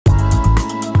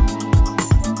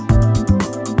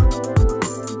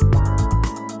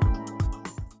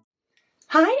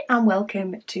Hi and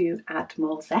welcome to Add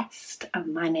More Zest.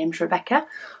 My name's Rebecca,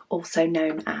 also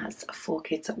known as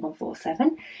 4Kids at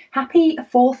 147. Happy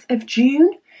 4th of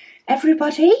June,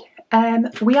 everybody.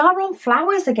 We are on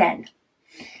flowers again.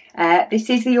 This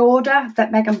is the order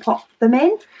that Megan popped them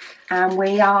in, and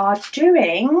we are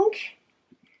doing,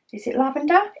 is it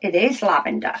lavender? It is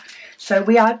lavender. So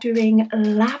we are doing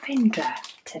lavender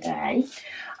today.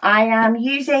 I am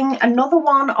using another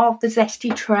one of the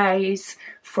Zesty trays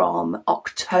from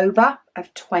October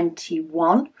of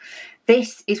 21.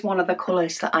 This is one of the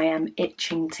colours that I am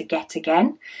itching to get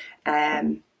again.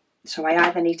 So I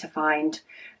either need to find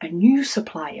a new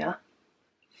supplier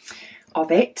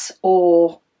of it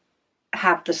or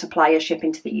have the supplier ship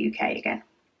into the UK again.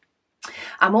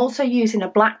 I'm also using a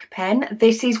black pen.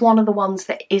 This is one of the ones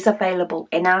that is available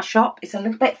in our shop. It's a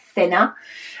little bit thinner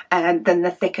than the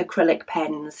thick acrylic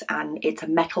pens, and it's a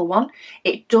metal one.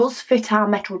 It does fit our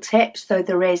metal tips, though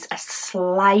there is a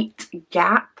slight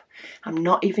gap. I'm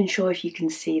not even sure if you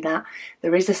can see that.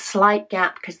 There is a slight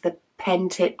gap because the pen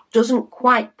tip doesn't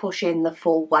quite push in the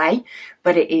full way,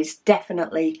 but it is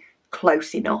definitely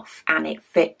close enough and it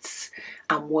fits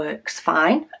and works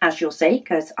fine, as you'll see,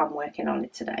 because I'm working on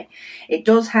it today. It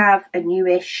does have a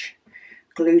newish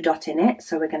glue dot in it,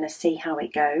 so we're going to see how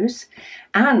it goes.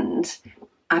 And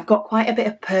I've got quite a bit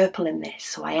of purple in this,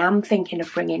 so I am thinking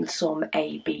of bringing some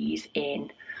ABs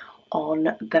in on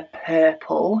the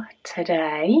purple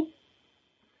today.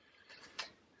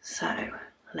 So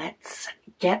let's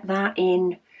get that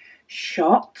in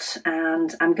shot,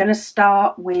 and I'm going to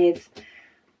start with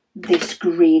this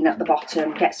green at the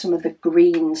bottom, get some of the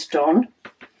greens done,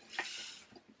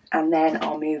 and then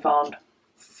I'll move on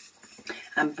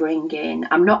and bring in,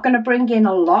 I'm not going to bring in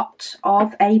a lot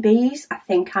of ABs. I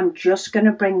think I'm just going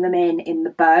to bring them in the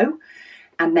bow,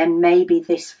 and then maybe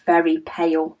this very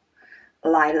pale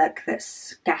lilac that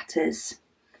scatters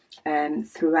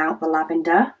throughout the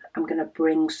lavender. I'm going to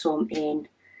bring some in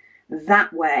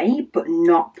that way, but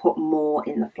not put more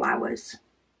in the flowers.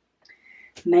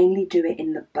 Mainly do it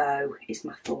in the bow is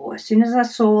my thought. As soon as I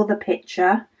saw the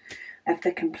picture of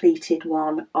the completed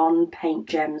one on Paint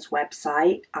Gem's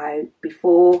website,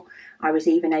 before I was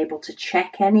even able to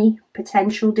check any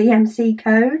potential DMC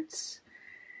codes,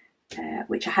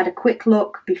 which I had a quick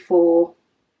look before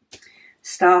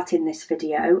starting this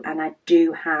video, and I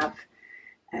do have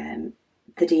the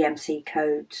DMC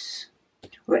codes,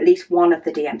 or at least one of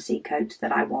the DMC codes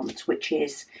that I want, which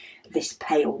is this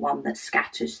pale one that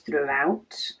scatters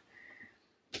throughout,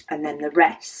 and then the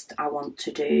rest I want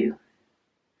to do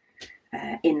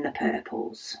in the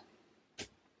purples.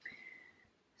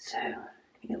 So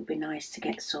it'll be nice to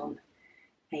get some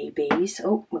ABs.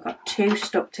 Oh, we've got two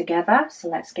stuck together, so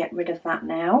let's get rid of that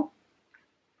now.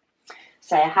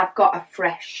 So I have got a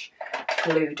fresh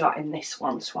glue dot in this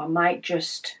one, so I might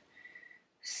just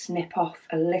snip off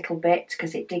a little bit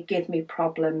because it did give me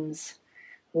problems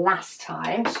last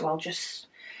time, so I'll just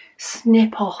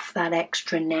snip off that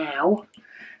extra now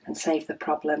and save the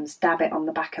problems. Dab it on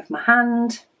the back of my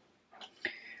hand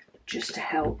just to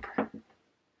help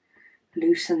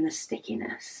loosen the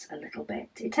stickiness a little bit.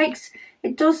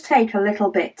 It does take a little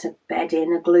bit to bed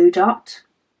in a glue dot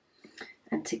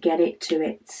and to get it to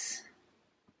its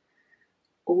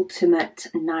ultimate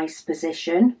nice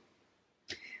position,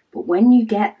 but when you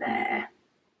get there,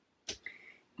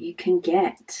 you can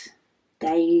get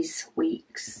days,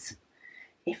 weeks,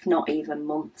 if not even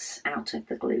months out of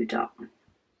the glue dot.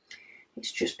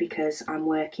 It's just because I'm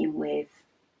working with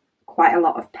quite a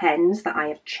lot of pens that I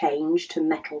have changed to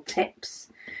metal tips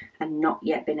and not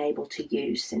yet been able to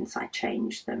use since I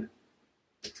changed them.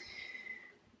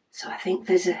 So I think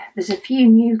there's a few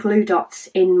new glue dots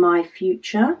in my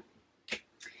future.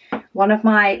 One of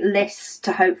my lists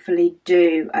to hopefully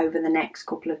do over the next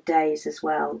couple of days as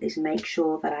well is make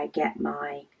sure that I get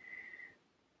my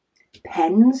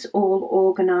pens all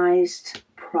organised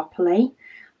properly.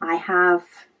 I have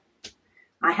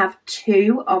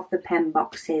two of the pen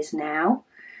boxes now,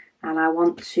 and I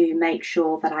want to make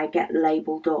sure that I get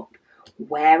labelled up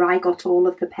where I got all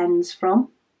of the pens from.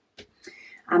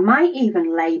 I might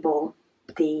even label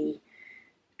the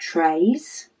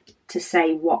trays to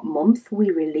say what month we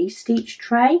released each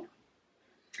tray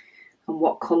and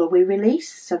what colour we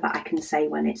released, so that I can say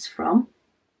when it's from.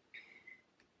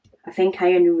 I think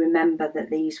I only remember that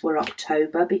these were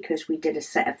October because we did a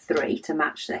set of 3 to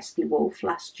match Zesty Wolf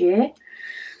last year.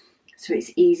 So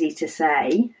it's easy to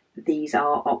say these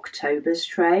are October's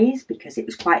trays because it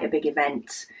was quite a big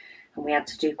event and we had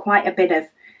to do quite a bit of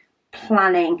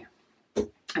planning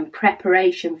and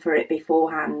preparation for it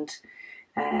beforehand,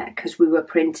 because we were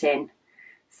printing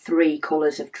 3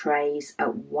 colours of trays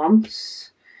at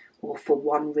once, or for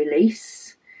one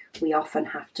release. We often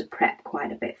have to prep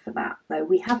quite a bit for that, though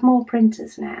we have more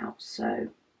printers now. So,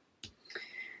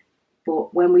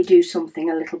 but when we do something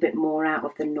a little bit more out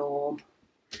of the norm,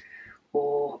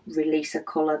 or release a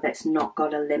colour that's not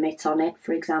got a limit on it,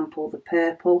 for example the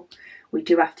purple, we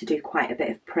do have to do quite a bit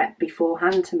of prep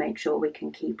beforehand to make sure we can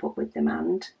keep up with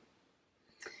demand.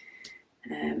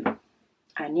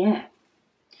 And yeah,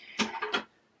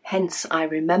 hence I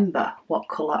remember what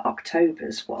colour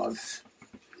October's was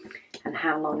and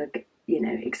how long ago, you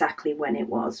know, exactly when it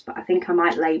was. But I think I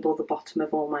might label the bottom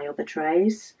of all my other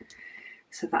trays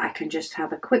so that I can just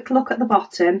have a quick look at the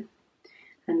bottom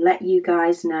and let you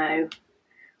guys know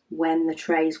when the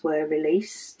trays were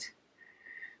released.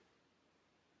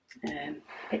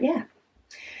 But yeah,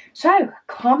 so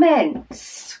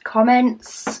comments,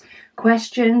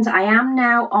 questions. I am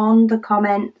now on the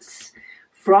comments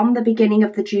from the beginning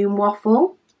of the June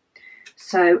Waffle.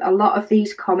 So a lot of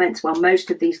these comments, well,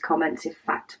 most of these comments, in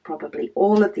fact, probably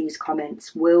all of these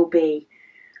comments will be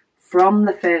from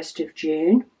the 1st of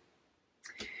June.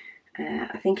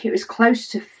 I think it was close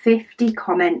to 50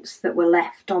 comments that were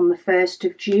left on the 1st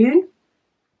of June.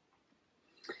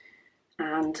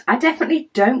 And I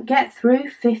definitely don't get through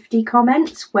 50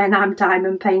 comments when I'm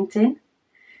diamond painting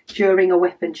during a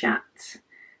whip and chat.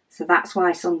 So that's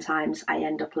why sometimes I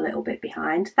end up a little bit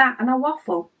behind. That and a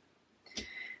waffle.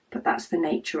 But that's the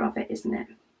nature of it, isn't it?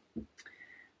 I'm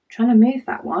trying to move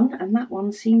that one, and that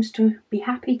one seems to be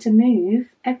happy to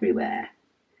move everywhere.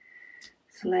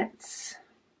 So let's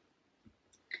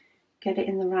get it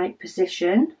in the right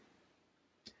position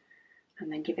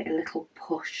and then give it a little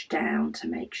push down to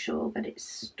make sure that it's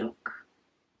stuck.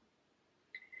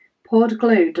 Poured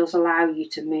glue does allow you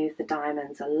to move the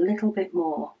diamonds a little bit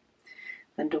more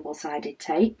than double-sided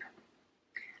tape,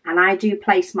 and I do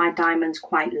place my diamonds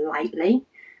quite lightly.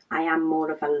 I am more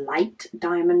of a light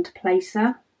diamond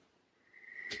placer.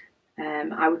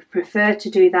 I would prefer to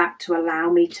do that to allow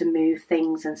me to move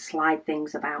things and slide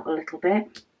things about a little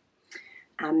bit,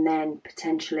 and then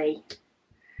potentially,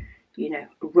 you know,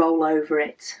 roll over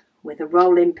it with a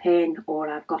rolling pin, or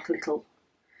I've got a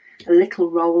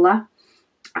little roller.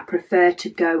 I prefer to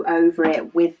go over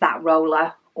it with that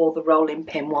roller or the rolling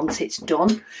pin once it's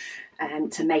done,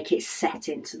 to make it set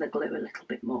into the glue a little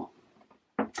bit more.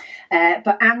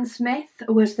 But Anne Smith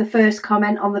was the first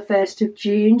comment on the 1st of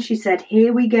June. She said,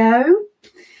 here we go.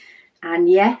 And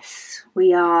yes,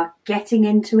 we are getting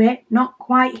into it. Not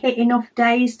quite hit enough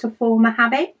days to form a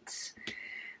habit,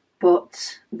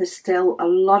 but there's still a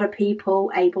lot of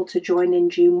people able to join in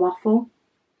June Waffle.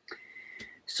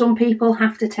 Some people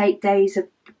have to take days of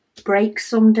breaks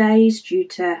some days due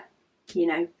to, you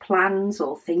know, plans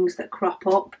or things that crop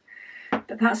up,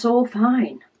 but that's all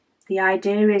fine. The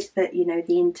idea is that, you know,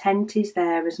 the intent is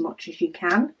there as much as you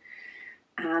can.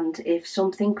 And if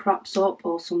something crops up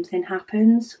or something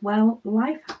happens, well,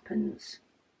 life happens.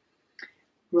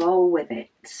 Roll with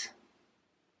it.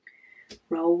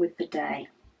 Roll with the day.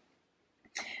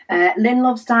 Lynn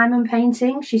loves diamond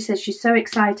painting. She says she's so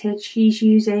excited. She's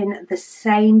using the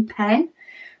same pen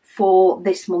for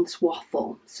this month's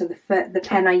waffle. So the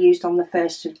pen I used on the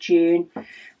 1st of June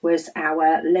was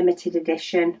our limited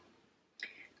edition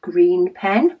green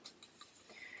pen,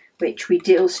 which we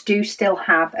do still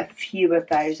have a few of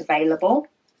those available.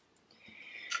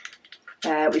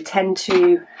 We tend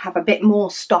to have a bit more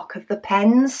stock of the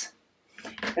pens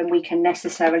than we can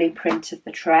necessarily print of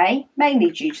the tray,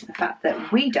 mainly due to the fact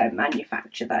that we don't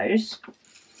manufacture those,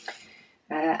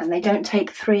 and they don't take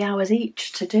 3 hours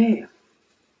each to do.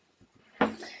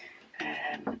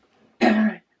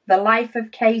 The Life of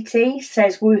Katie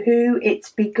says, woohoo, it's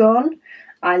begun.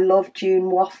 I love June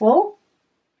Waffle.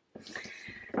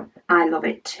 I love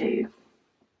it too.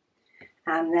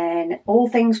 And then All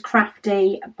Things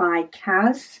Crafty by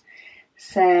Kaz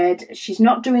said she's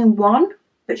not doing one,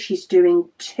 but she's doing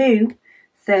two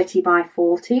 30 by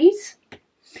 40s.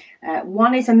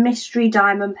 One is a mystery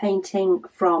diamond painting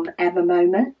from Ever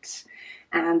Moment,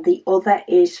 and the other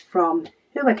is from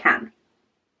Huracan,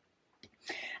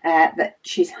 that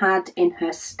she's had in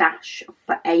her stash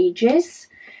for ages.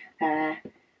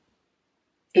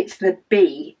 It's the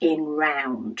bee in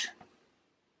round.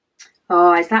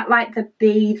 Oh, is that like the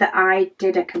bee that I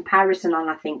did a comparison on,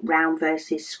 I think, round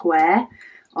versus square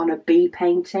on a bee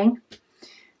painting?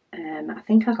 I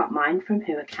think I got mine from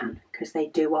Huracan because they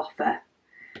do offer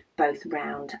both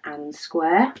round and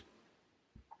square.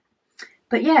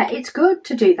 But yeah, it's good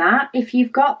to do that if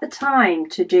you've got the time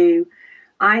to do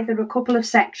either a couple of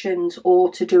sections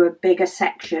or to do a bigger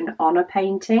section on a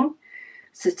painting.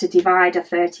 So to divide a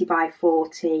 30 by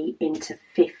 40 into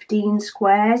 15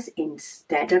 squares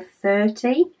instead of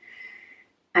 30,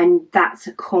 and that's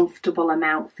a comfortable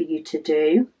amount for you to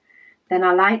do, then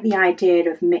I like the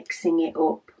idea of mixing it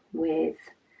up with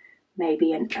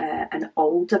maybe an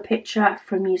older picture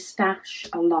from your stash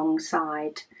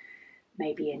alongside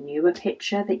maybe a newer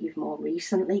picture that you've more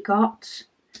recently got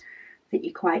that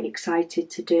you're quite excited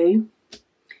to do,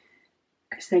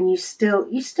 because then you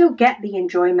still get the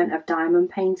enjoyment of diamond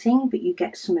painting, but you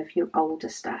get some of your older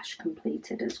stash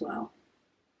completed as well,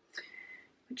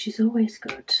 which is always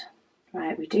good.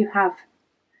 Right, we do have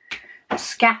a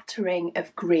scattering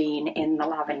of green in the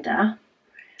lavender,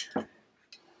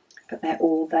 but they're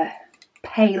all the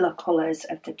paler colours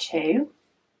of the two.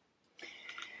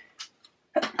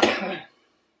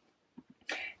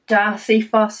 Darcy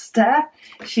Foster,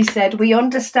 she said, we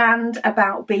understand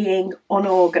about being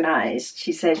unorganised.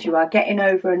 She says, you are getting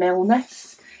over an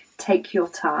illness. Take your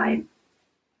time.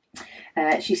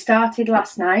 She started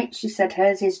last night. She said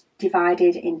hers is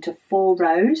divided into 4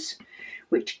 rows,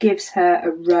 which gives her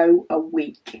a row a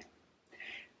week.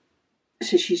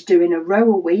 So she's doing a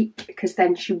row a week because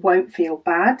then she won't feel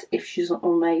bad if she's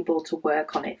unable to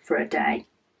work on it for a day.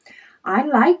 I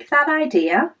like that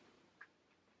idea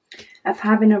of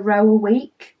having a row a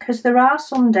week, because there are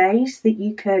some days that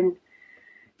you can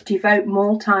devote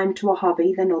more time to a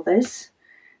hobby than others,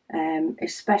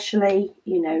 especially,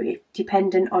 you know, if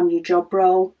dependent on your job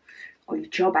role or your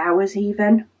job hours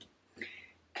even,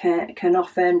 can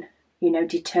often, you know,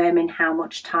 determine how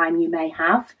much time you may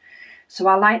have. So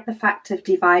I like the fact of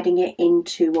dividing it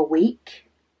into a week,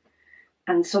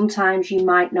 and sometimes you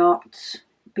might not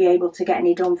be able to get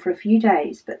any done for a few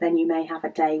days, but then you may have a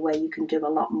day where you can do a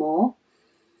lot more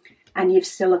and you've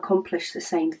still accomplished the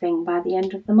same thing by the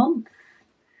end of the month.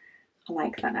 I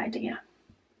like that idea.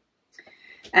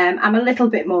 I'm a little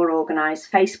bit more organised.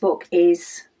 Facebook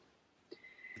is,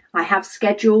 I have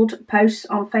scheduled posts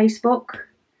on Facebook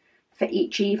for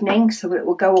each evening, so it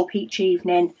will go up each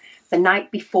evening the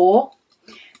night before,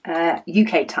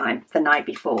 UK time, the night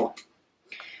before.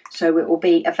 So it will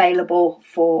be available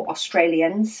for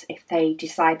Australians if they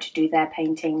decide to do their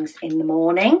paintings in the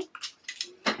morning.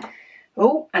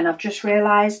 Oh, and I've just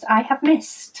realised I have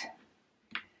missed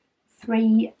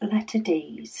 3 letter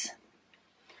Ds.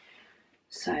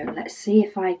 So let's see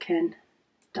if I can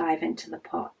dive into the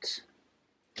pot.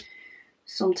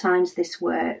 Sometimes this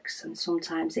works and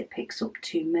sometimes it picks up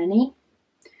too many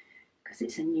because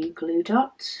it's a new glue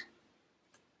dot.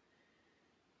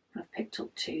 I've picked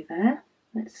up 2 there.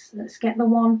 Let's get the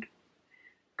one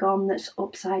gone that's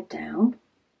upside down.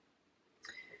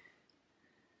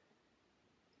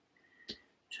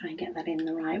 Try and get that in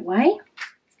the right way.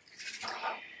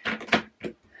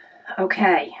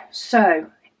 Okay,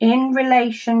 so in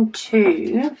relation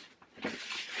to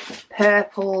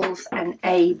purples and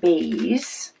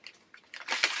ABs,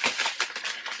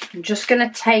 I'm just going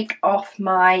to take off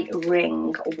my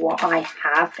ring what I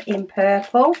have in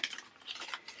purple.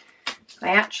 I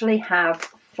actually have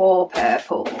 4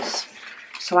 purples.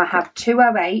 So I have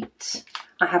 208,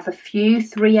 I have a few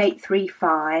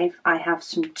 3835, I have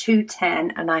some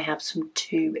 210, and I have some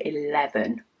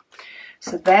 211.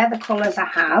 So they're the colours I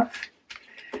have.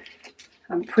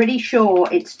 I'm pretty sure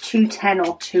it's 210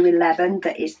 or 211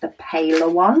 that is the paler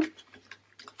one.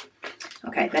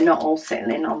 Okay, they're not all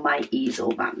sitting on my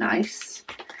easel that nice.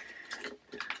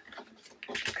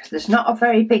 There's not a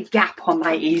very big gap on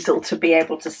my easel to be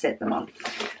able to sit them on.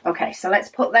 Okay, so let's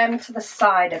put them to the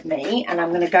side of me and I'm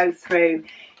going to go through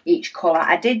each colour.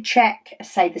 I did check,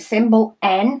 say the symbol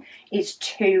N is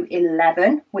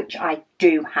 211, which I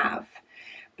do have.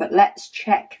 But let's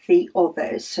check the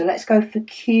others. So let's go for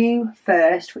Q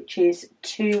first, which is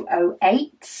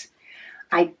 208.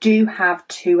 I do have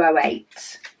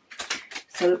 208.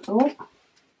 So, oh,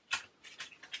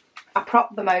 I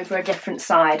propped them over a different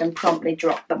side and promptly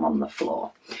dropped them on the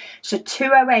floor. So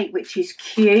 208, which is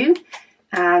Q,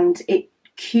 and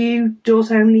Q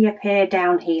does only appear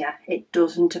down here. It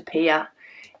doesn't appear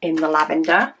in the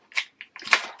lavender,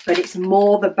 but it's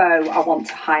more the bow I want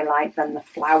to highlight than the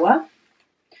flower.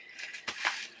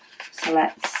 So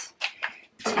let's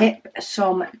tip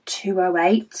some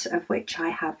 208, of which I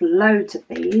have loads of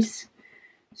these.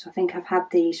 So I think I've had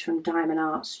these from Diamond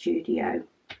Art Studio,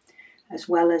 as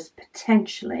well as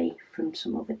potentially from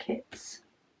some other kits.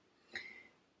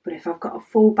 But if I've got a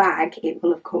full bag, it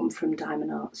will have come from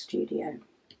Diamond Art Studio,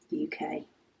 UK.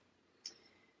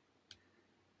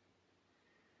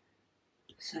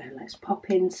 So let's pop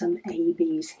in some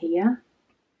ABs here.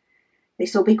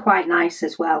 This will be quite nice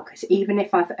as well, because even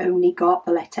if I've only got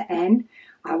the letter N,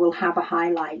 I will have a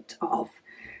highlight of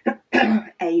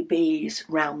ABs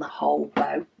round the whole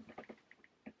bow.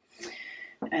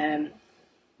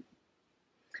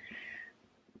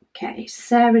 Okay,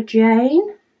 Sarah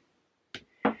Jane.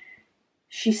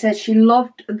 She says she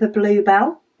loved the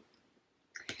bluebell.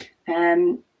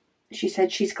 She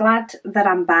said she's glad that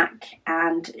I'm back,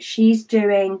 and she's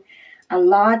doing a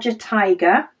larger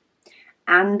tiger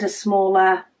and a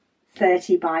smaller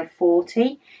 30 by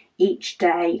 40 each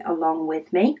day along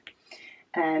with me.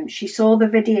 She saw the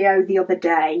video the other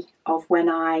day of when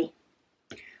I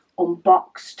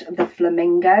unboxed the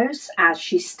flamingos, as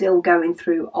she's still going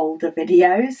through older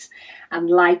videos and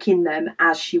liking them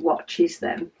as she watches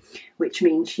them, which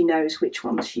means she knows which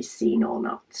ones she's seen or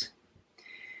not.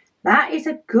 That is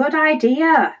a good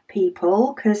idea,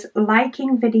 people, because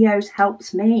liking videos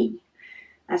helps me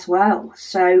as well.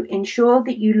 So ensure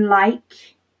that you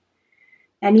like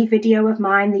any video of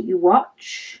mine that you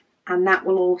watch, and that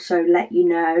will also let you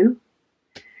know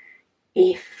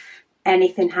if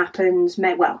anything happens.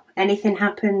 Well, anything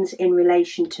happens in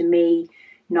relation to me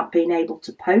not being able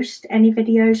to post any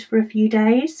videos for a few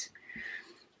days,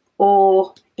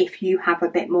 or if you have a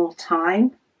bit more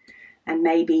time and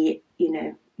maybe, you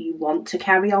know, you want to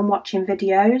carry on watching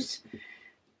videos,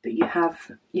 but you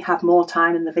have more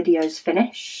time and the video's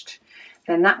finished,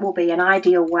 then that will be an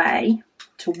ideal way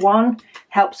to, one,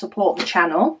 help support the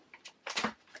channel,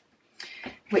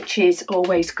 which is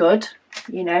always good.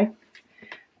 You know,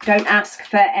 don't ask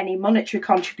for any monetary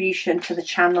contribution to the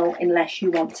channel unless you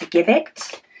want to give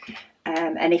it.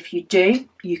 And if you do,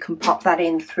 you can pop that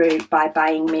in through by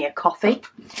buying me a coffee,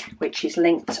 which is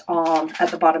linked on at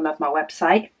the bottom of my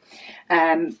website.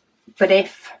 But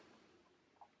if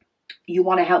you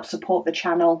want to help support the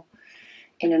channel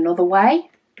in another way,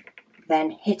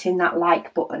 then hitting that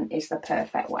like button is the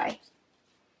perfect way.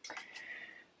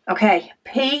 Okay,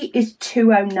 P is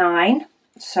 209,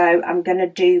 so I'm going to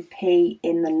do P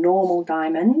in the normal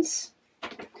diamonds.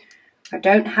 I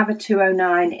don't have a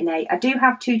 209 in A. I do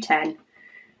have 210,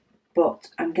 but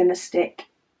I'm going to stick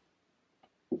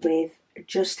with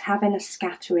just having a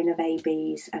scattering of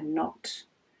ABs and not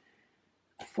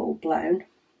full blown.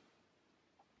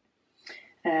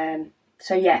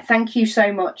 So yeah, thank you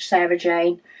so much, Sarah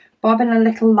Jane. Bobbing a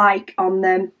little like on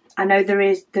them. I know there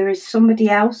is somebody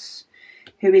else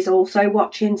who is also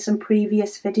watching some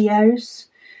previous videos.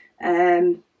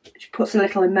 She puts a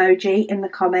little emoji in the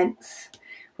comments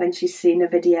when she's seen a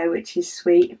video, which is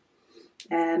sweet.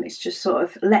 It's just sort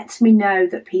of lets me know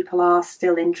that people are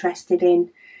still interested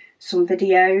in some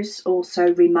videos.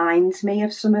 Also reminds me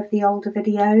of some of the older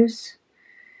videos.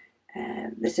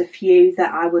 There's a few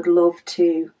that I would love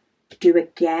to do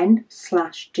again,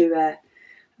 / do a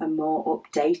more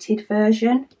updated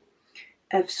version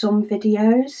of some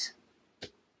videos.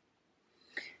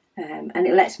 And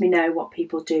it lets me know what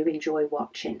people do enjoy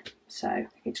watching. So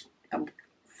I'm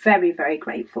very, very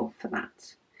grateful for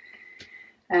that.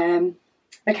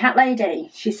 The cat lady,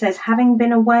 she says, having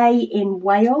been away in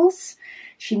Wales,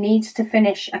 she needs to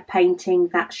finish a painting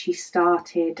that she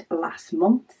started last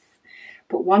month.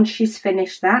 But once she's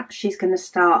finished that, she's going to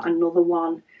start another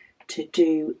one to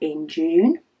do in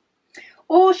June.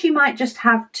 Or she might just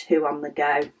have 2 on the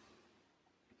go.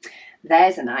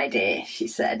 There's an idea, she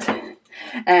said.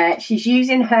 She's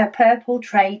using her purple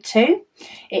tray too.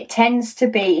 It tends to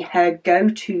be her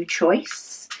go-to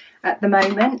choice at the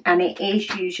moment, and it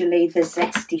is usually the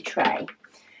zesty tray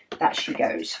that she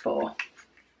goes for.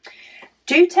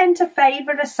 Do tend to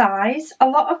favour a size. A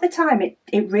lot of the time it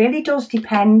really does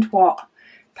depend what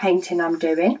painting I'm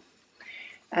doing.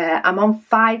 I'm on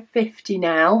 550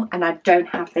 now, and I don't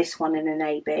have this one in an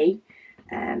AB,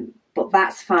 but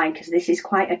that's fine because this is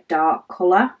quite a dark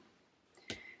colour,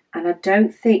 and I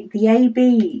don't think the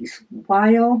ABs,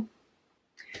 while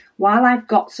I've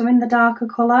got some in the darker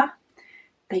colour,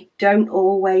 they don't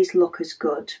always look as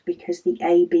good because the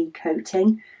AB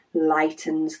coating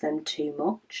lightens them too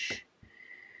much.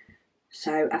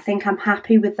 So I think I'm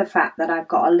happy with the fact that I've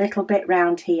got a little bit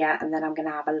round here, and then I'm going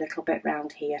to have a little bit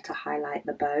round here to highlight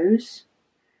the bows.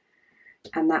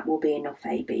 And that will be enough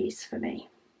ABs for me.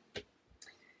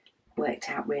 Worked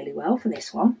out really well for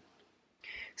this one.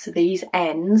 So these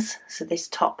ends, so this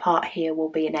top part here will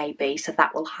be an AB, so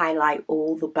that will highlight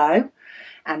all the bow.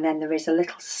 And then there is a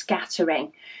little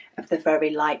scattering of the very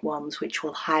light ones, which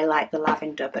will highlight the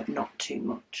lavender, but not too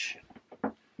much.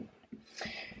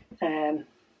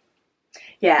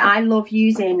 Yeah, I love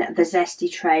using the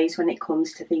zesty trays when it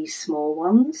comes to these small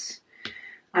ones.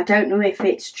 I don't know if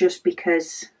it's just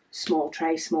because small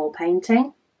tray, small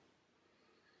painting.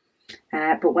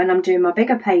 But when I'm doing my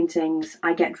bigger paintings,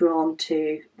 I get drawn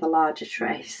to the larger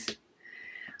trays.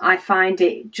 I find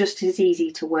it just as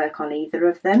easy to work on either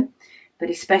of them,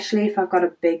 but especially if I've got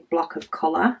a big block of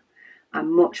colour, I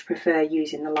much prefer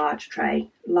using the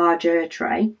larger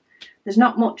tray There's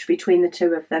not much between the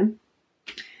two of them,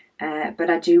 but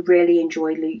I do really enjoy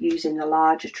using the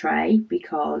larger tray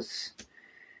because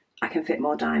I can fit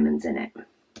more diamonds in it.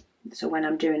 So when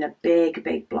I'm doing a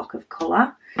big block of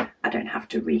colour, I don't have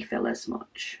to refill as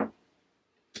much.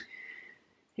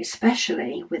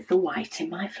 Especially with the white in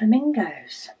my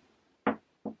flamingos.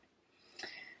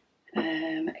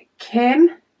 Kim,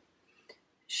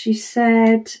 she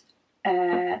said,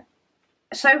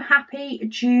 so happy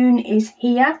June is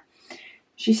here.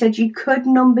 She said you could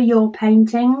number your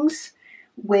paintings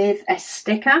with a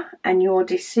sticker and your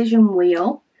decision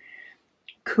wheel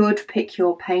could pick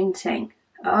your painting.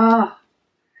 Oh,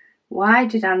 why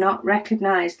did I not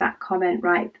recognise that comment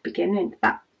right at the beginning?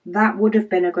 That would have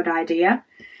been a good idea.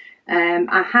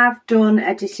 I have done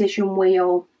a decision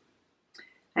wheel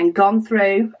and gone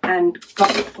through and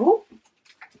got... Oh,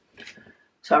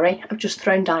 sorry, I've just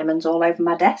thrown diamonds all over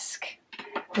my desk.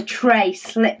 The tray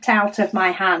slipped out of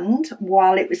my hand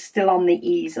while it was still on the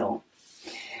easel.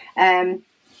 Yeah,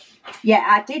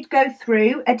 I did go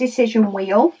through a decision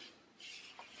wheel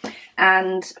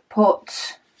and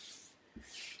put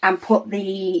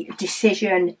the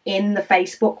decision in the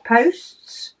Facebook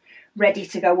posts, ready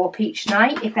to go up each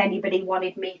night if anybody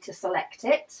wanted me to select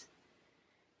it.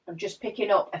 I'm just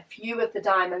picking up a few of the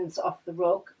diamonds off the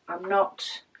rug. I'm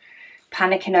not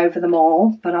panicking over them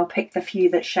all, but I'll pick the few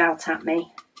that shout at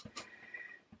me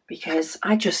because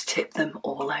I just tipped them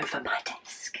all over my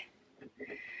desk.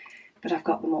 But I've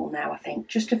got them all now, I think.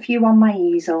 Just a few on my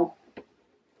easel.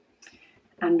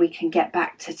 And we can get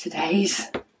back to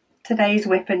today's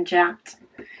whip and chat.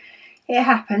 It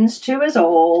happens to us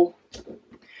all.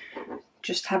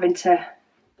 Just having to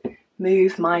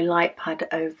move my light pad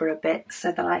over a bit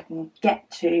so that I can get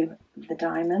to the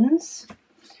diamonds.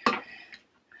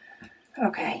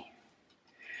 Okay.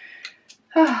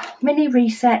 Oh, mini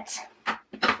reset.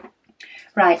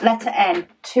 Right, letter N,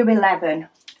 211.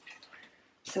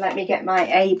 So let me get my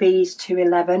ABs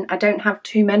 211. I don't have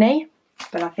too many,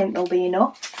 but I think there'll be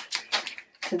enough.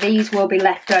 So these will be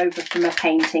left over from a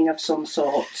painting of some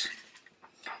sort.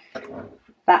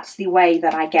 That's the way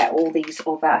that I get all these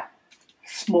other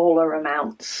smaller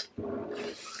amounts.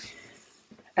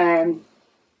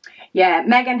 Yeah,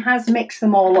 Megan has mixed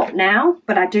them all up now,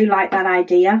 but I do like that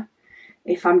idea.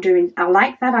 I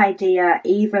like that idea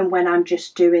even when I'm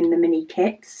just doing the mini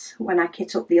kits, when I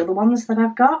kit up the other ones that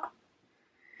I've got.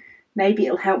 Maybe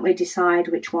it'll help me decide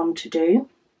which one to do.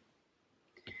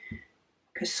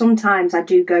 Because sometimes I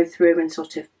do go through and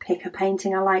sort of pick a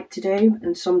painting I like to do,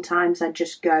 and sometimes I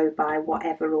just go by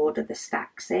whatever order the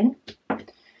stack's in.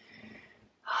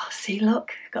 Oh, see,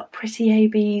 look, got pretty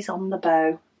ABs on the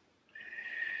bow.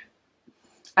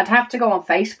 I'd have to go on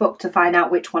Facebook to find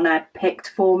out which one I'd picked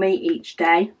for me each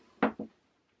day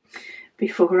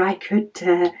before I could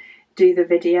do the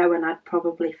video, and I'd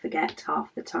probably forget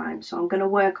half the time. So I'm going to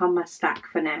work on my stack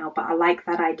for now, but I like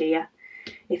that idea.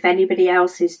 If anybody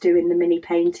else is doing the mini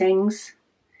paintings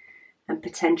and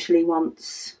potentially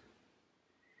wants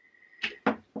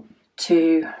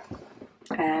to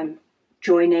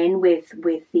join in with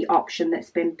the option that's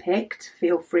been picked,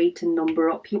 feel free to number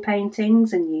up your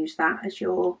paintings and use that as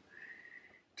your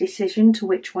decision to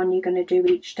which one you're going to do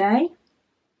each day.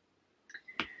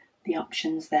 The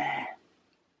option's there.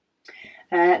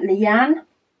 Leanne,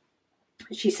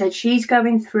 she said she's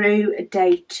going through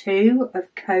day 2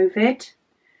 of COVID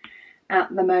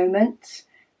at the moment.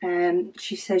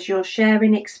 She says your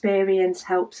sharing experience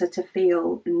helps her to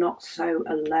feel not so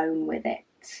alone with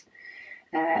it.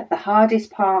 The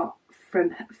hardest part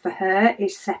for her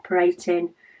is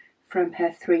separating from her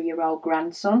 3-year-old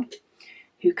grandson,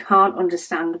 who can't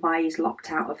understand why he's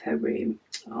locked out of her room.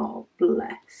 Oh,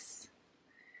 bless.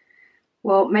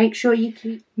 Well, make sure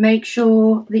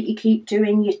that you keep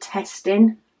doing your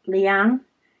testing, Leanne.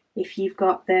 If you've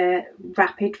got the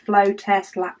rapid flow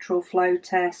test, lateral flow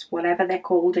test, whatever they're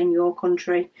called in your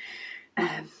country,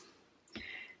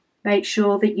 make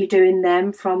sure that you're doing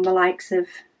them from the likes of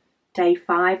day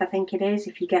 5, I think it is.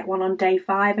 If you get one on day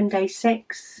 5 and day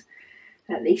 6,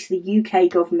 at least the UK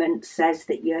government says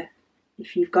that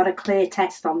if you've got a clear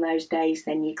test on those days,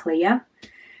 then you're clear,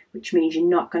 which means you're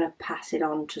not going to pass it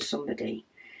on to somebody,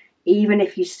 even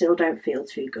if you still don't feel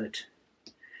too good.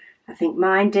 I think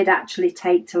mine did actually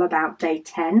take till about day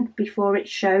 10 before it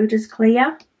showed as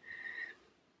clear.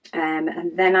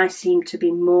 And then I seemed to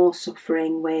be more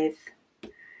suffering with,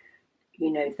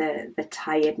 you know, the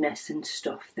tiredness and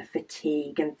stuff, the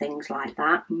fatigue and things like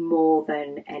that, more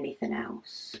than anything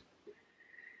else.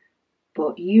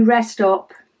 But you rest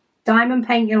up, diamond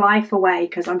paint your life away,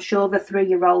 because I'm sure the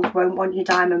 3-year-old won't want you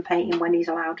diamond painting when he's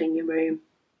allowed in your room.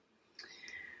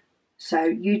 So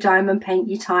you diamond paint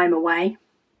your time away,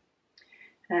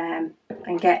 and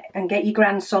get your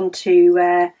grandson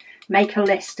to make a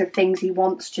list of things he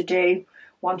wants to do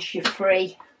once you're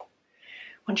free.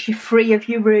 Once you're free of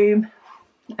your room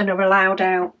and are allowed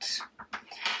out.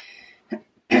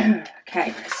 Okay,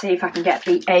 let's see if I can get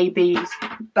the ABs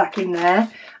back in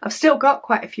there. I've still got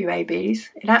quite a few ABs.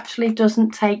 It actually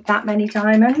doesn't take that many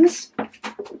diamonds.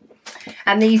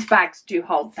 And these bags do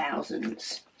hold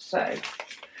thousands. So,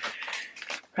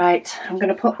 right, I'm going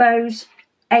to put those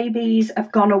ABs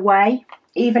have gone away.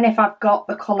 Even if I've got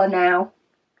the colour now,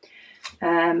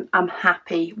 I'm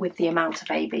happy with the amount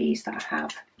of ABs that I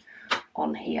have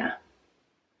on here.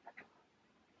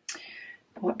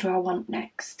 What do I want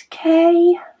next?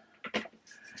 K.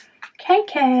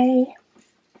 KK.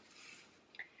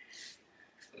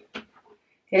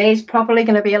 It is probably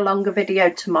going to be a longer video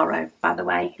tomorrow, by the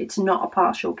way. It's not a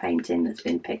partial painting that's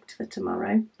been picked for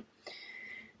tomorrow.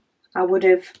 I would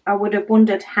have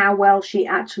wondered how well she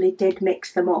actually did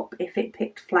mix them up if it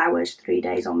picked flowers 3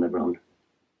 days on the run.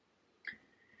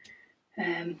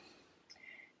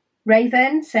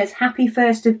 Raven says happy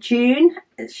 1st of June.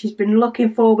 She's been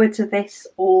looking forward to this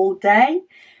all day.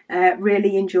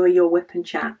 Really enjoy your whip and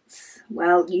chats.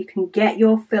 Well, you can get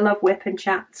your fill of whip and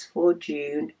chats for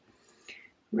June.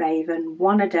 Raven,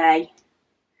 one a day.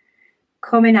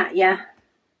 Coming at you.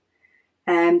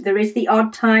 There is the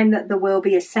odd time that there will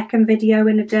be a second video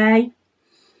in a day.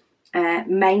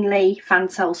 Mainly Fan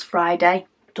Sales Friday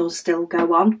does still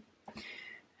go on.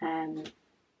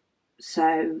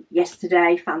 So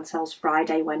yesterday, Fan Sales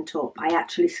Friday went up. I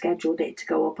actually scheduled it to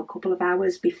go up a couple of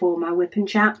hours before my whip and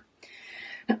chat.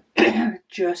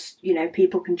 Just, you know,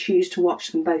 people can choose to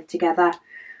watch them both together,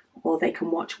 or they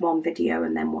can watch one video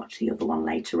and then watch the other one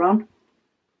later on.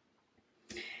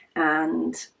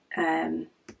 And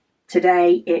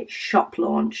today it's shop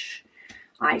launch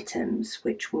items,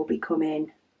 which will be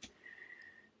coming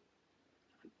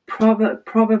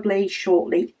probably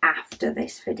shortly after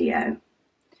this video.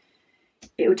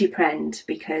 It will depend,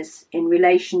 because in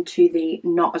relation to the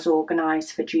not as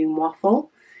organised for June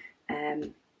Waffle,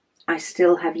 I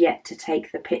still have yet to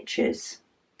take the pictures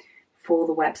for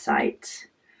the website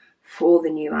for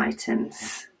the new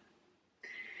items.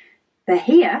 They're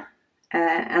here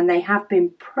and they have been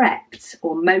prepped,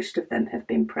 or most of them have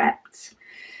been prepped.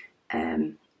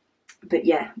 But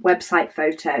yeah, website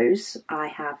photos I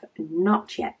have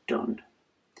not yet done.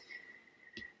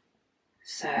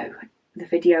 So the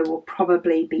video will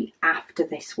probably be after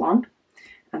this one,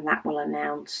 and that will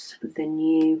announce the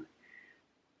new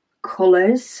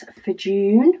colours for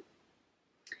June.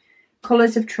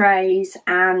 Colours of trays,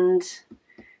 and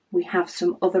we have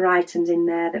some other items in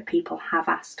there that people have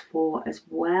asked for as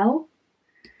well.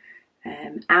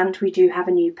 And we do have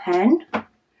a new pen,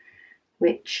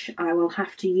 which I will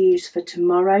have to use for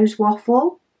tomorrow's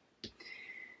waffle.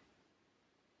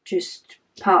 Just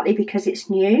partly because it's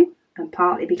new, and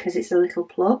partly because it's a little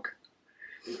plug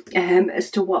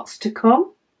as to what's to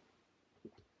come.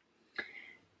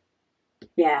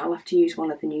 Yeah, I'll have to use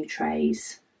one of the new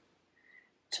trays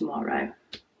tomorrow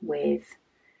with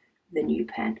the new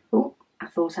pen. Oh, I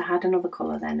thought I had another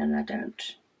colour then, and I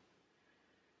don't.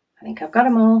 I think I've got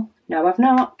them all. No, I've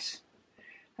not.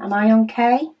 Am I on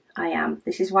K? I am.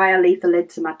 This is why I leave the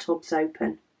lids of my tubs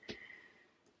open,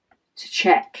 to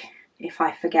check if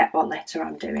I forget what letter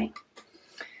I'm doing.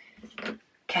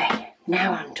 Okay,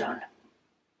 now I'm done.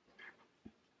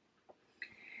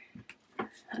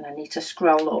 And I need to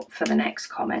scroll up for the next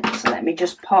comment. So let me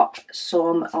just pop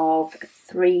some of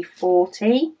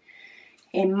 340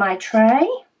 in my tray.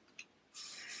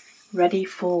 Ready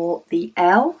for the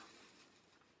L.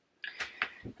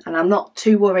 And I'm not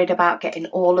too worried about getting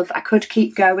all of... I could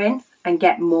keep going and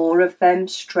get more of them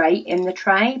straight in the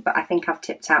tray, but I think I've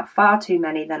tipped out far too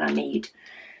many than I need.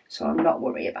 So I'm not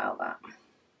worried about that.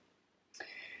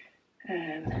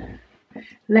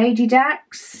 Lady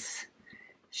Dax,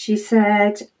 she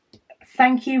said,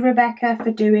 thank you, Rebecca,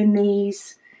 for doing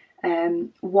these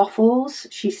waffles.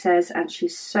 She says, and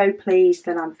she's so pleased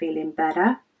that I'm feeling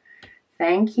better.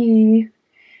 Thank you.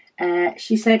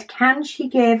 She said, can she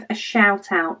give a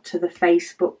shout out to the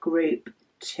Facebook group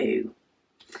too?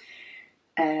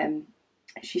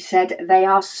 She said, they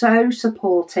are so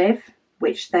supportive,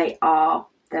 which they are.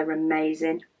 They're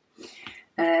amazing.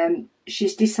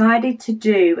 She's decided to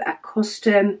do a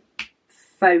custom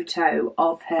photo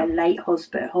of her late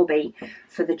hubby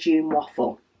for the June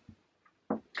Waffle.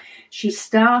 She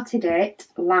started it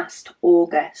last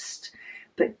August,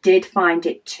 but did find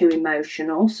it too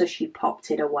emotional, so she popped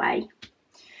it away.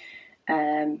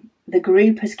 The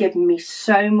group has given me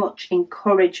so much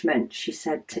encouragement, she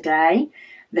said today,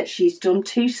 that she's done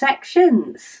 2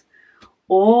 sections.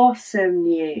 Awesome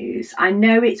news. I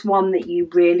know it's one that you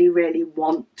really, really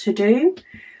want to do,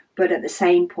 but at the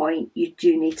same point, you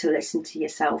do need to listen to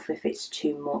yourself if it's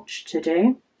too much to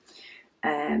do.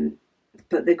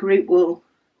 But the group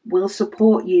will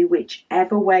support you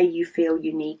whichever way you feel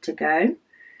you need to go.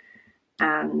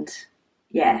 And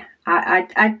yeah,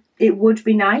 it would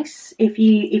be nice if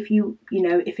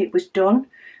it was done.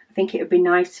 I think it would be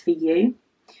nice for you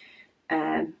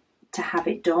to have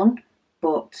it done.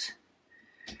 But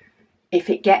if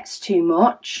it gets too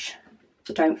much,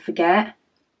 don't forget,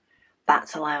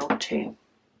 that's allowed too.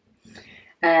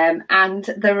 And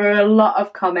there are a lot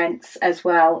of comments as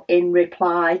well in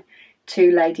reply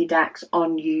to Lady Dax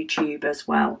on YouTube as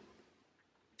well.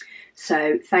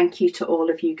 So thank you to all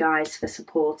of you guys for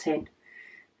supporting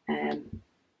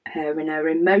her in her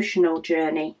emotional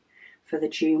journey for the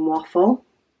June Waffle,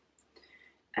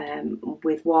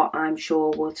 with what I'm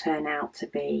sure will turn out to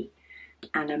be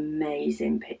an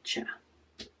amazing picture.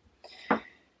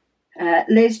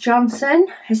 Liz Johnson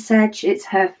has said it's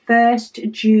her first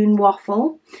June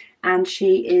Waffle and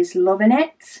she is loving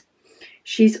it.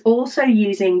 She's also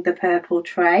using the purple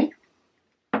tray.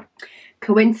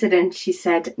 Coincidence, she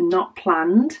said, not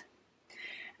planned.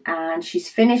 And she's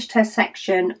finished her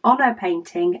section on her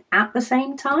painting at the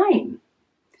same time.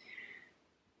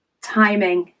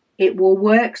 Timing. It will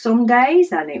work some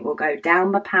days and it will go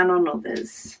down the pan on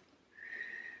others.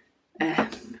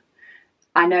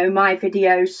 I know my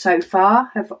videos so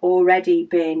far have already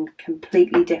been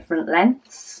completely different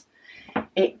lengths.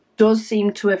 It does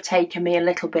seem to have taken me a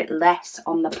little bit less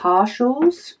on the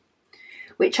partials,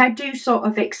 which I do sort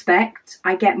of expect.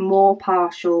 I get more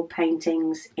partial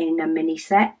paintings in a mini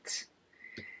set,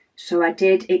 so I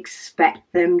did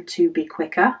expect them to be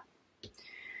quicker,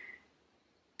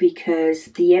 because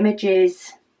the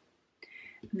images,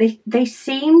 they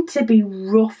seem to be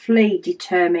roughly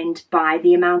determined by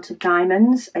the amount of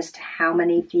diamonds as to how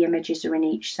many of the images are in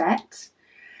each set.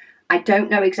 I don't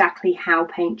know exactly how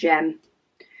Paint Gem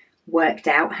worked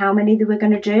out how many they were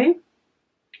going to do.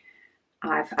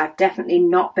 I've definitely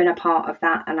not been a part of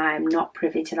that, and I am not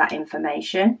privy to that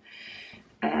information.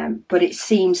 But it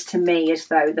seems to me as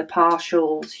though the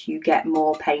partials, you get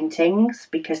more paintings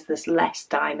because there's less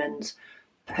diamonds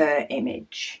per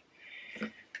image.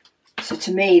 So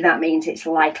to me, that means it's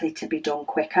likely to be done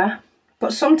quicker.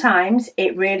 But sometimes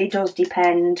it really does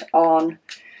depend on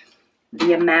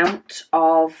the amount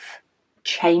of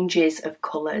changes of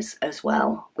colours as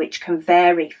well, which can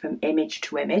vary from image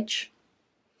to image.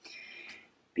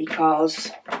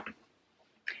 Because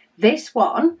this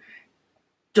one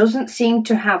doesn't seem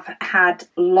to have had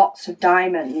lots of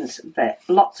diamonds,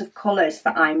 lots of colours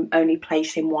that I'm only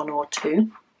placing 1 or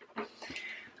 2.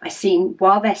 I see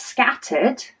while they're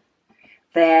scattered,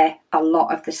 they're a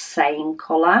lot of the same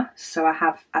colour. So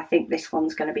I think this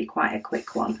one's going to be quite a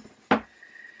quick one.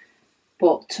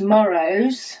 But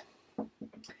tomorrow's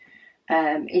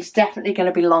is definitely going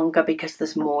to be longer because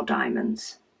there's more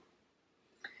diamonds.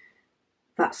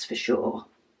 That's for sure.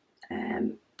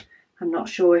 I'm not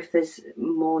sure if there's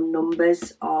more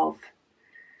numbers of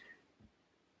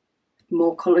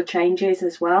more colour changes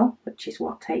as well, which is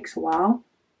what takes a while.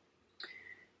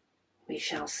 We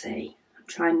shall see. I'm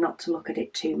trying not to look at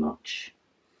it too much,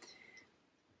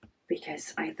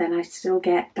 because then I still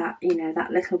get that,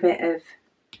 that little bit of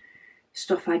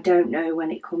stuff I don't know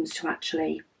when it comes to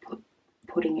actually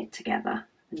putting it together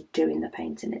and doing the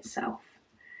painting itself.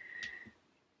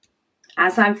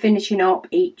 As I'm finishing up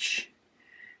each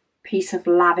piece of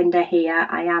lavender here,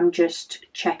 I am just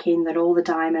checking that all the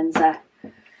diamonds are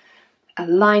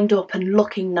lined up and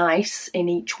looking nice in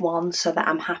each one so that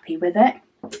I'm happy with it.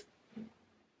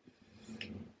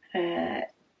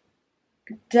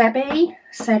 Debbie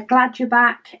said, glad you're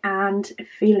back and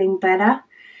feeling better.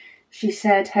 She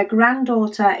said her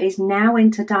granddaughter is now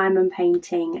into diamond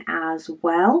painting as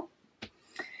well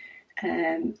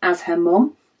as her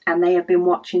mum, and they have been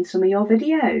watching some of your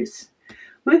videos.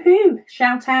 Woohoo!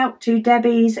 Shout out to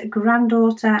Debbie's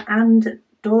granddaughter and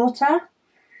daughter.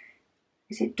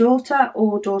 Is it daughter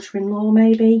or daughter-in-law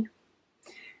maybe?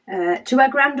 To her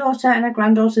granddaughter and her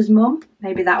granddaughter's mum.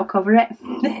 Maybe that'll cover it.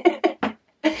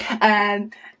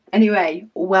 Anyway,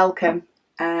 welcome.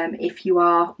 If you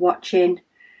are watching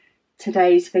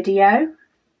today's video,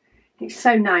 it's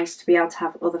so nice to be able to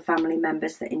have other family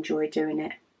members that enjoy doing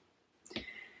it.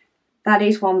 That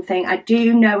is one thing. I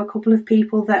do know a couple of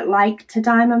people that like to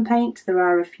diamond paint. There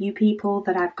are a few people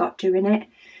that I've got doing it.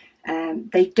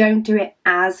 They don't do it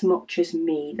as much as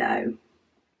me though.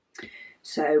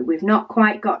 So we've not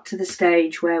quite got to the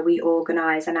stage where we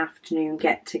organise an afternoon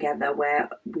get together where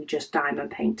we just diamond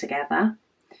paint together.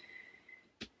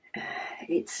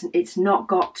 it's not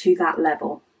got to that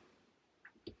level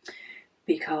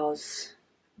because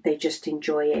they just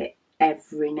enjoy it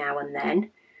every now and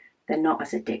then. They're not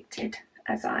as addicted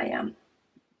as I am.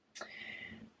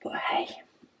 But hey.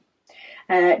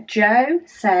 Jo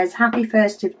says, happy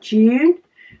 1st of June,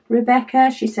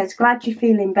 Rebecca. She says, glad you're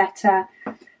feeling better.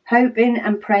 Hoping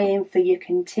and praying for your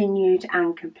continued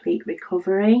and complete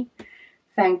recovery.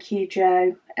 Thank you,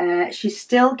 Jo. She's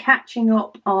still catching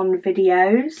up on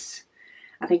videos.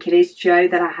 I think it is Jo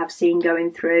that I have seen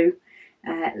going through,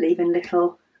 leaving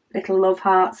little love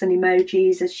hearts and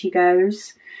emojis as she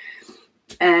goes.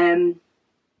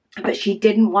 But she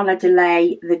didn't want to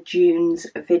delay the June's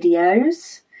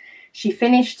videos. She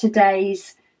finished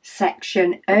today's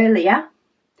section earlier,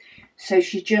 so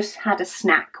she just had a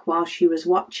snack while she was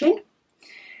watching.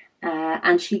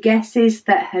 And she guesses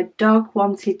that her dog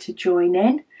wanted to join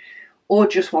in or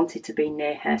just wanted to be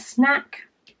near her snack,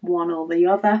 one or the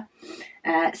other.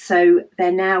 So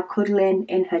they're now cuddling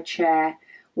in her chair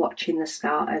watching the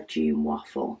start of June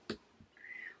Waffle.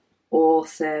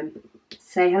 Awesome.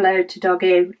 Say hello to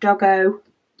Doggo. Doggo.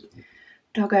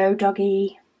 Doggo,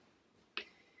 doggy.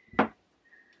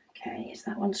 Okay, is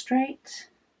that one straight?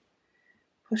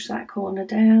 Push that corner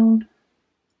down.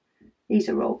 These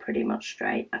are all pretty much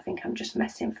straight. I think I'm just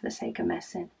messing for the sake of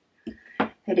messing.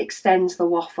 It extends the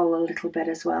waffle a little bit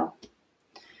as well,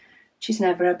 which is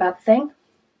never a bad thing.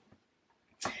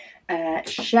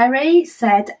 Sherry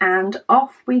said, and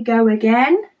off we go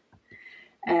again.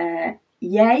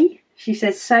 Yay. She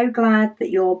says, so glad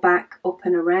that you're back up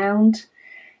and around.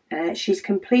 She's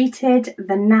completed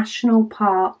the National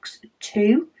Parks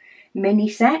 2 mini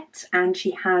set, and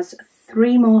she has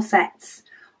 3 more sets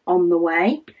on the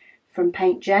way from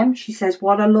Paint Gem. She says,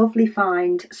 what a lovely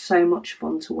find, so much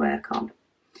fun to work on.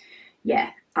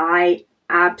 Yeah, I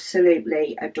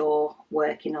absolutely adore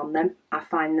working on them. I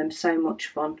find them so much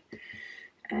fun.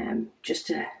 Just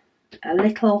a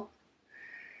little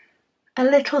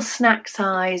snack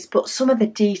size, but some of the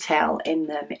detail in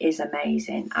them is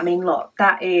amazing. I mean, look,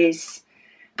 that is,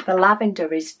 the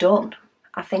lavender is done.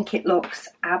 I think it looks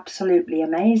absolutely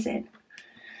amazing.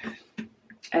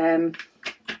 They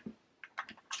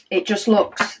just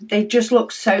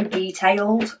look so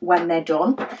detailed when they're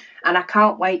done, and I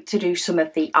can't wait to do some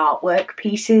of the artwork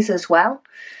pieces as well,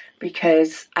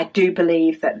 because I do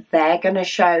believe that they're going to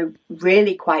show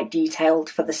really quite detailed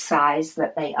for the size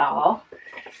that they are.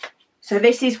 So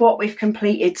this is what we've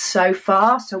completed so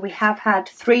far. So we have had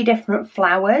 3 different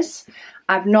flowers.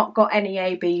 I've not got any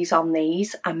ABs on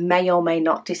these. I may or may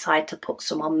not decide to put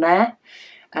some on there,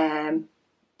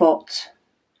 but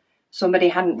somebody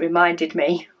hadn't reminded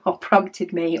me or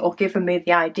prompted me or given me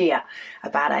the idea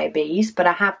about ABs, but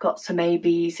I have got some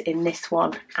ABs in this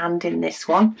one and in this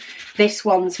one. This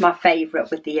one's my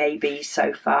favourite with the ABs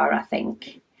so far, I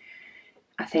think.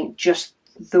 I think just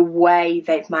the way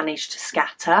they've managed to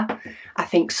scatter. I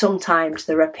think sometimes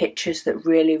there are pictures that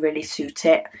really suit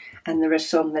it, and there are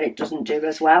some that it doesn't do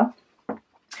as well.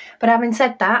 But having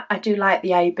said that, I do like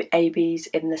the ABs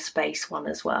in the space one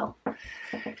as well.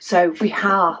 So we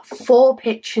have 4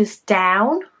 pictures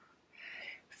down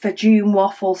for June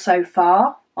Waffle so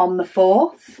far on the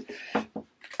 4th.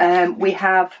 We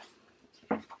have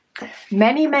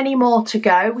many more to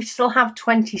go. We still have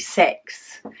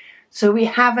 26. So we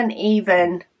haven't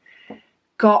even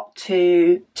got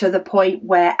to the point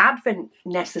where Advent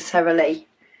necessarily,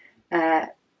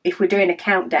 if we're doing a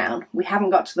countdown, we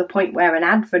haven't got to the point where an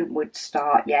Advent would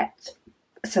start yet.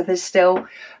 So there's still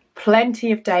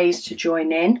plenty of days to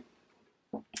join in.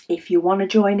 If you want to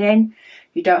join in,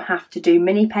 you don't have to do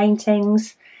mini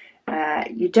paintings.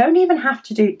 You don't even have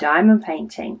to do diamond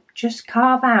painting. Just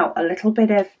carve out a little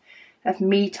bit of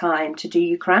me time to do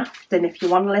your craft, and if you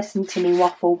want to listen to me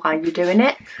waffle while you're doing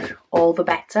it, all the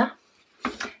better.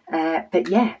 But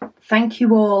yeah, thank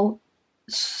you all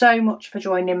so much for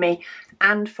joining me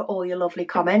and for all your lovely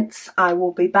comments. I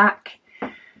will be back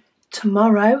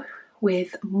tomorrow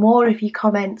with more of your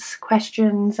comments,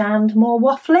 questions and more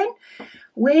waffling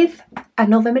with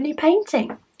another mini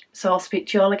painting. So I'll speak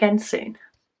to you all again soon.